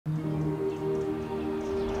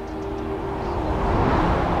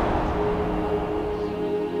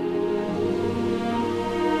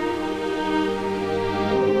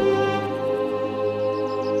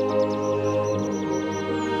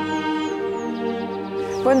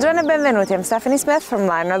Buongiorno e benvenuti, I'm Stefanie Smith from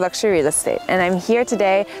Lionard Luxury Real Estate, and I'm here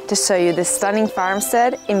today to show you this stunning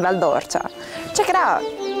farmstead in Val D'Orcia. Check it out!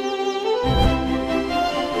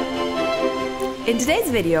 In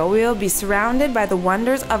today's video, we will be surrounded by the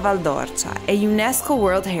wonders of Val D'Orcia, a UNESCO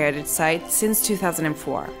World Heritage Site since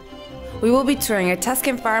 2004. We will be touring a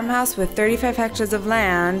Tuscan farmhouse with 35 hectares of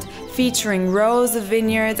land, featuring rows of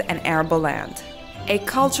vineyards and arable land. A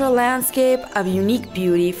cultural landscape of unique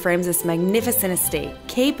beauty frames this magnificent estate,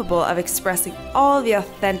 capable of expressing all the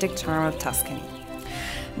authentic charm of Tuscany.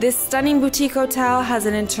 This stunning boutique hotel has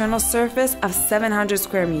an internal surface of 700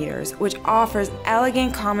 square meters, which offers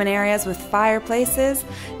elegant common areas with fireplaces,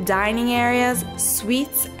 dining areas,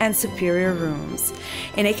 suites, and superior rooms.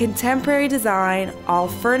 In a contemporary design, all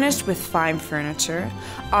furnished with fine furniture,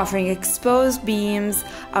 offering exposed beams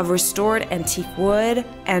of restored antique wood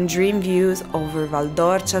and dream views over Val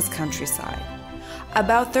D'Orcia's countryside.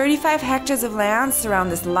 About 35 hectares of land surround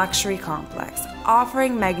this luxury complex,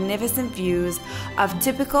 offering magnificent views of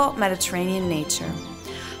typical Mediterranean nature.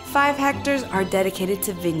 5 hectares are dedicated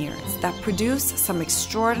to vineyards that produce some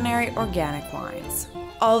extraordinary organic wines.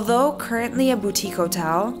 Although currently a boutique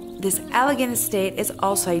hotel, this elegant estate is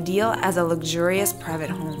also ideal as a luxurious private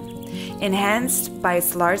home, enhanced by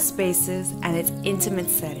its large spaces and its intimate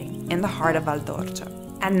setting in the heart of Val D'Orcia.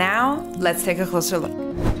 And now, let's take a closer look.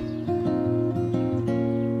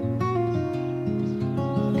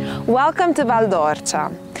 Welcome to Val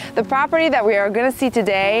D'Orcia. The property that we are going to see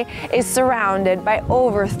today is surrounded by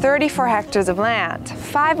over 34 hectares of land,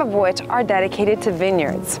 5 of which are dedicated to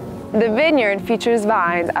vineyards. The vineyard features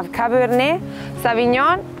vines of Cabernet,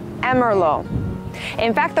 Sauvignon, and Merlot.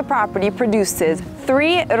 In fact, the property produces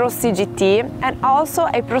 3 Rossi GT and also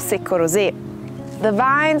a Prosecco Rosé. The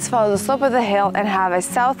vines follow the slope of the hill and have a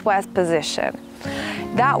southwest position.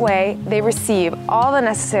 That way, they receive all the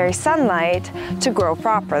necessary sunlight to grow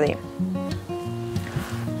properly.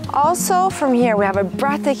 Also, from here, we have a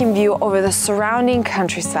breathtaking view over the surrounding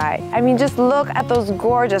countryside. I mean, just look at those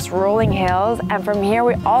gorgeous rolling hills, and from here,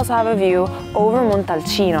 we also have a view over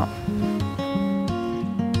Montalcino.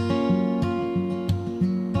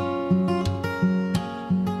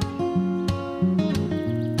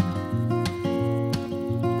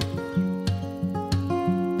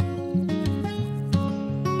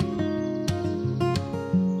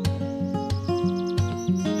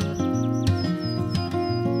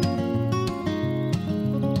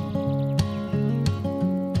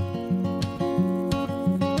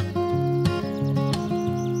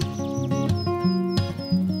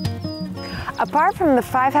 Apart from the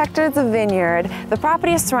 5 hectares of vineyard, the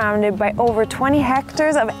property is surrounded by over 20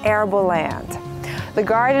 hectares of arable land. The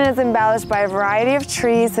garden is embellished by a variety of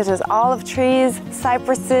trees such as olive trees,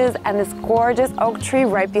 cypresses, and this gorgeous oak tree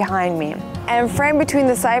right behind me. And framed between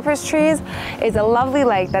the cypress trees is a lovely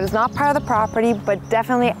lake that is not part of the property but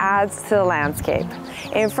definitely adds to the landscape.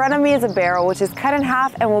 In front of me is a barrel which is cut in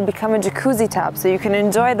half and will become a jacuzzi tub so you can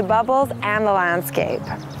enjoy the bubbles and the landscape,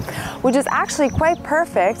 which is actually quite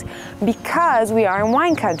perfect because we are in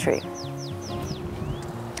wine country.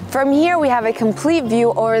 From here we have a complete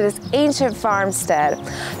view over this ancient farmstead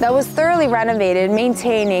that was thoroughly renovated,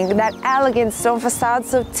 maintaining that elegant stone facade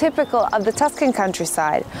so typical of the Tuscan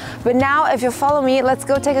countryside. But now, if you'll follow me, let's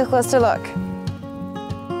go take a closer look.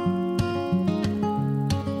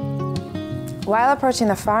 While approaching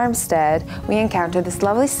the farmstead, we encounter this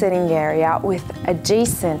lovely sitting area with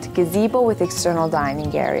adjacent gazebo with external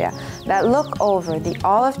dining area that look over the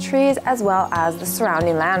olive trees as well as the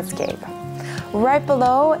surrounding landscape. Right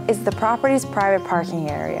below is the property's private parking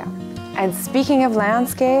area. And speaking of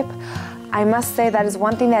landscape, I must say that is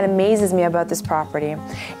one thing that amazes me about this property.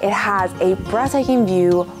 It has a breathtaking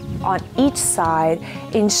view on each side,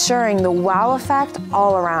 ensuring the wow effect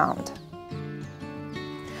all around.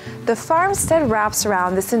 The farmstead wraps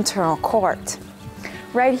around this internal court.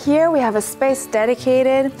 Right here we have a space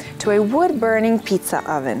dedicated to a wood-burning pizza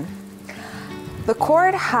oven. The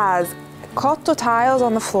court has cotto tiles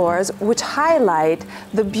on the floors which highlight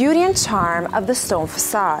the beauty and charm of the stone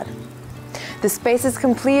facade. The space is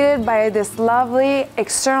completed by this lovely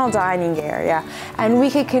external dining area, and we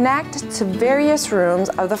can connect to various rooms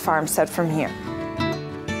of the farmstead from here.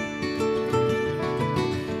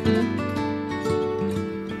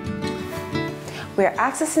 We are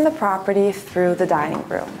accessing the property through the dining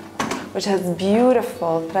room, which has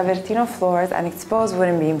beautiful travertino floors and exposed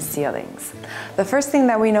wooden beam ceilings. The first thing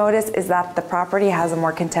that we notice is that the property has a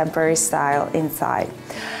more contemporary style inside,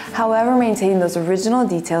 however maintaining those original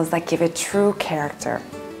details that give it true character.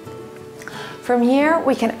 From here,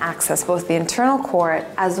 we can access both the internal court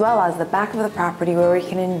as well as the back of the property, where we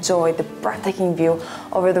can enjoy the breathtaking view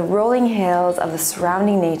over the rolling hills of the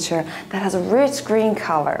surrounding nature that has a rich green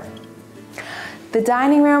color. The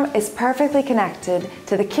dining room is perfectly connected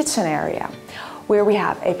to the kitchen area, where we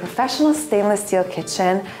have a professional stainless steel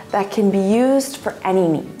kitchen that can be used for any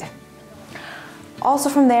need. Also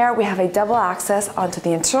from there, we have a double access onto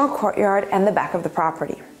the internal courtyard and the back of the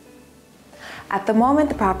property. At the moment,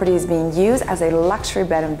 the property is being used as a luxury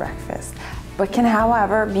bed and breakfast, but can,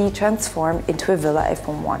 however, be transformed into a villa if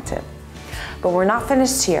one wanted. But we're not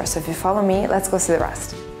finished here, so if you follow me, let's go see the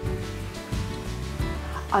rest.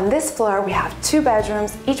 On this floor, we have 2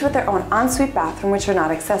 bedrooms, each with their own ensuite bathroom, which are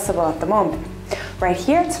not accessible at the moment. Right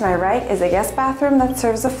here to my right is a guest bathroom that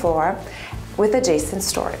serves the floor with adjacent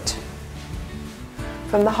storage.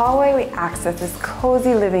 From the hallway, we access this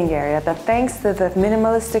cozy living area that, thanks to the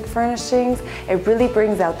minimalistic furnishings, it really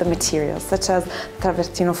brings out the materials, such as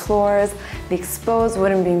travertino floors, the exposed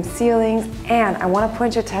wooden beam ceilings, and I want to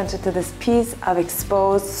point your attention to this piece of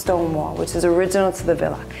exposed stone wall, which is original to the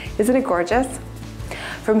villa. Isn't it gorgeous?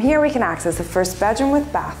 From here, we can access the first bedroom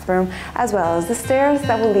with bathroom, as well as the stairs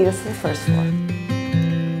that will lead us to the first floor.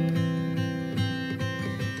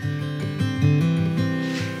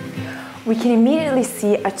 We can immediately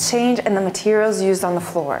see a change in the materials used on the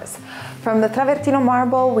floors. From the travertino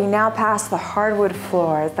marble, we now pass the hardwood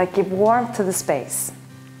floors that give warmth to the space.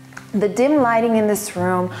 The dim lighting in this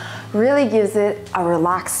room really gives it a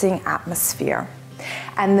relaxing atmosphere.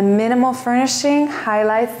 And the minimal furnishing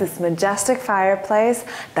highlights this majestic fireplace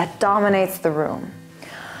that dominates the room.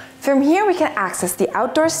 From here, we can access the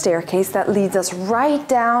outdoor staircase that leads us right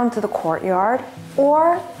down to the courtyard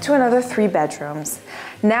or to another 3 bedrooms.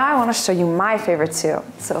 Now I want to show you my favorite 2,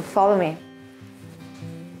 so follow me.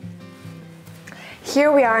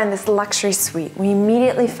 Here we are in this luxury suite. We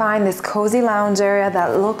immediately find this cozy lounge area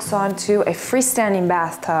that looks onto a freestanding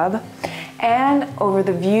bathtub and over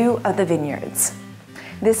the view of the vineyards.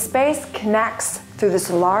 This space connects through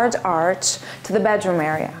this large arch to the bedroom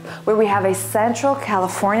area, where we have a central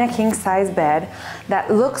California king-size bed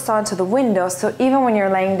that looks onto the window, so even when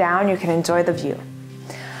you're laying down, you can enjoy the view.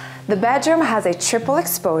 The bedroom has a triple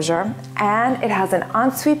exposure, and it has an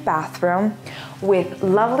ensuite bathroom with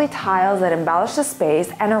lovely tiles that embellish the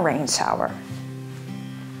space and a rain shower.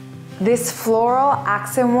 This floral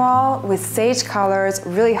accent wall with sage colors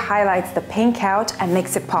really highlights the pink couch and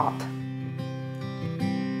makes it pop.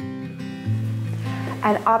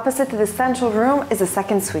 And opposite to the central room is a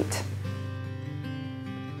second suite.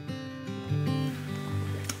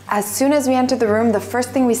 As soon as we enter the room, the first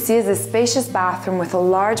thing we see is a spacious bathroom with a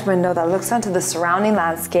large window that looks onto the surrounding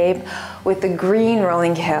landscape with the green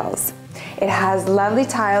rolling hills. It has lovely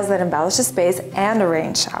tiles that embellish the space and a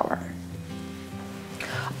rain shower.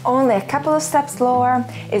 Only a couple of steps lower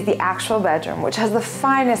is the actual bedroom, which has the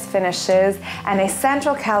finest finishes and a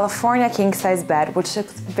central California king-size bed, which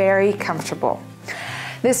looks very comfortable.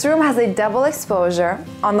 This room has a double exposure.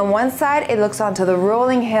 On the one side, it looks onto the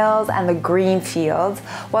rolling hills and the green fields,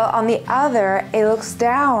 while on the other, it looks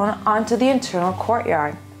down onto the internal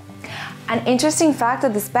courtyard. An interesting fact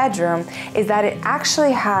of this bedroom is that it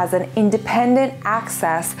actually has an independent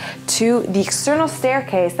access to the external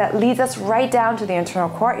staircase that leads us right down to the internal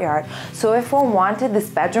courtyard. So if one wanted,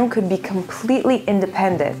 this bedroom could be completely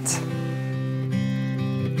independent.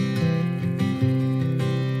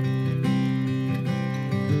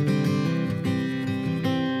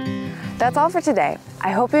 That's all for today.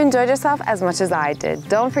 I hope you enjoyed yourself as much as I did.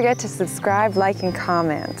 Don't forget to subscribe, like, and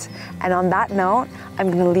comment. And on that note,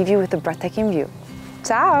 I'm going to leave you with a breathtaking view.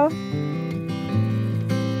 Ciao!